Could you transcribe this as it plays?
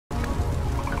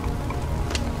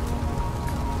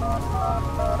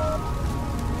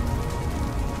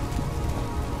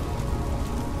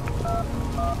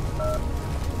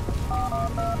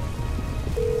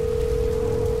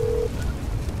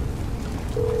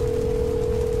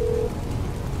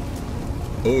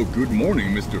Oh, good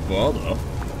morning, Mr. Father.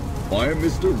 I am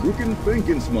Mr. Rucken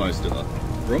Fenkensmeister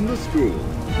from the school.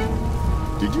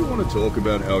 Did you want to talk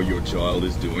about how your child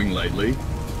is doing lately?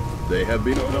 They have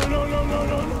been... No.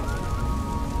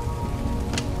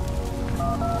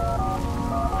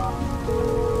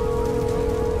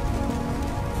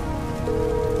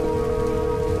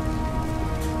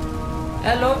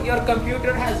 Hello, your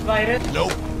computer has virus?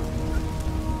 Nope.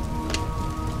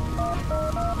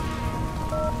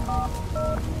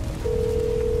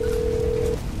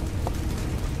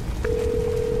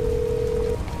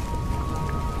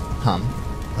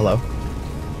 Hello?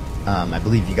 I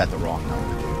believe you got the wrong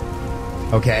number,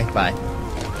 dude. Okay, bye.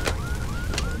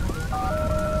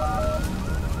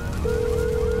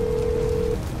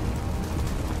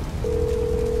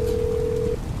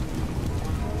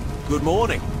 Good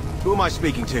morning. Who am I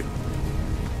speaking to?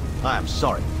 I am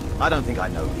sorry. I don't think I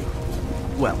know you.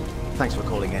 Well, thanks for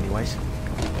calling anyways.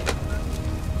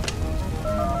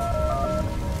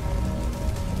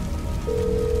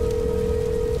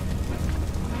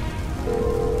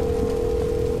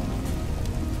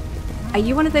 Are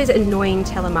you one of those annoying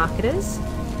telemarketers?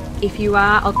 If you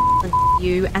are, I'll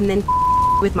you and then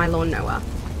with my lawnmower.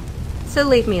 So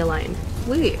leave me alone,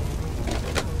 will you?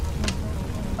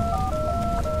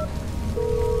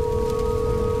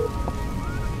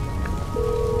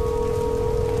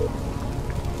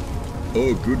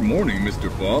 Oh, good morning,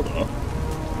 Mr. Father.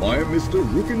 I am Mr.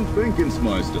 Rucken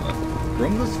Fenkensmeister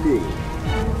from the school.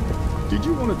 Did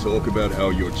you want to talk about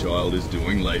how your child is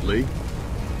doing lately?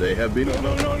 They have been...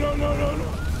 No.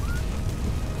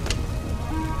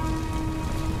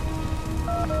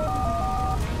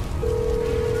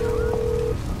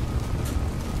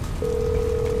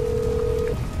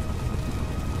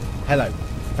 Hello.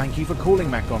 Thank you for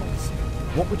calling McDonald's.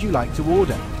 What would you like to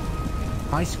order?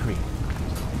 Ice cream.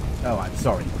 Oh, I'm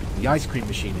sorry. The ice cream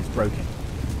machine is broken.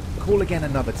 Call again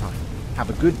another time. Have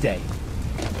a good day.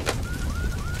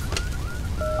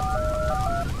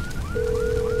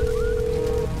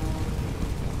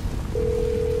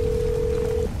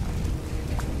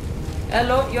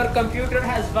 Hello, your computer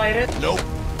has virus? Nope.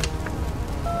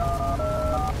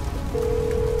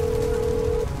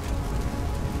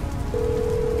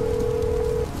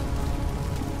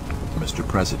 Mr.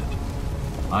 President,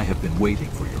 I have been waiting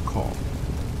for your call.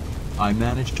 I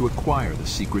managed to acquire the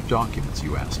secret documents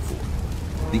you asked for.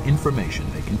 The information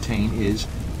they contain is...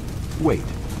 Wait,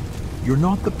 you're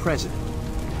not the president.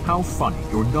 How funny,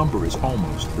 your number is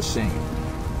almost the same.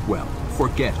 Well,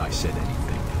 forget I said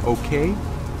anything, okay?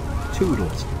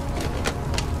 Toodles.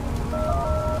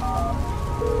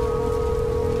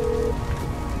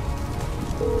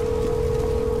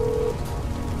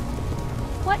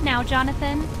 What now,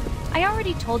 Jonathan? I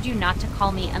already told you not to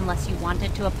call me unless you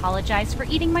wanted to apologize for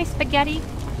eating my spaghetti.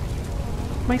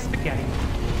 My spaghetti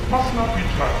must not be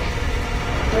touched.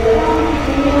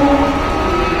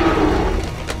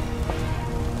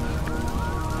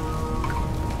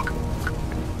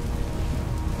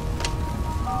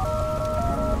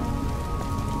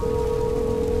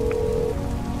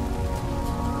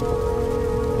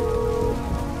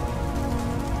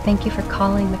 Thank you for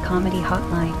calling the Comedy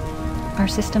Hotline. Our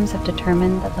systems have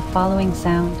determined that the following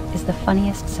sound is the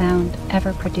funniest sound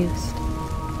ever produced.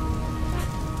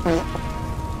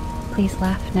 Please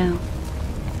laugh now.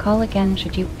 Call again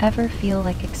should you ever feel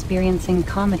like experiencing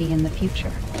comedy in the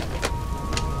future.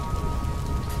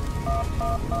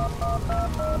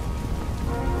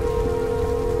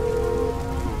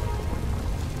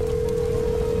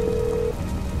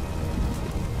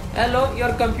 Hello,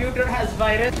 your computer has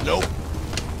virus? Nope.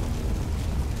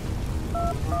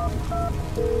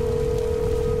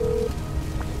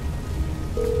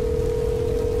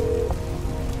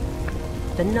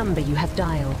 The number you have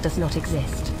dialed does not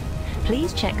exist.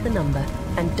 Please check the number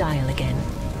and dial again.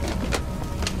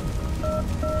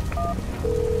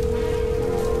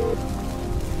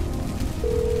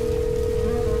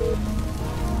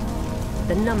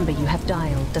 The number you have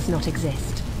dialed does not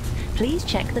exist. Please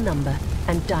check the number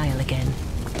and dial again.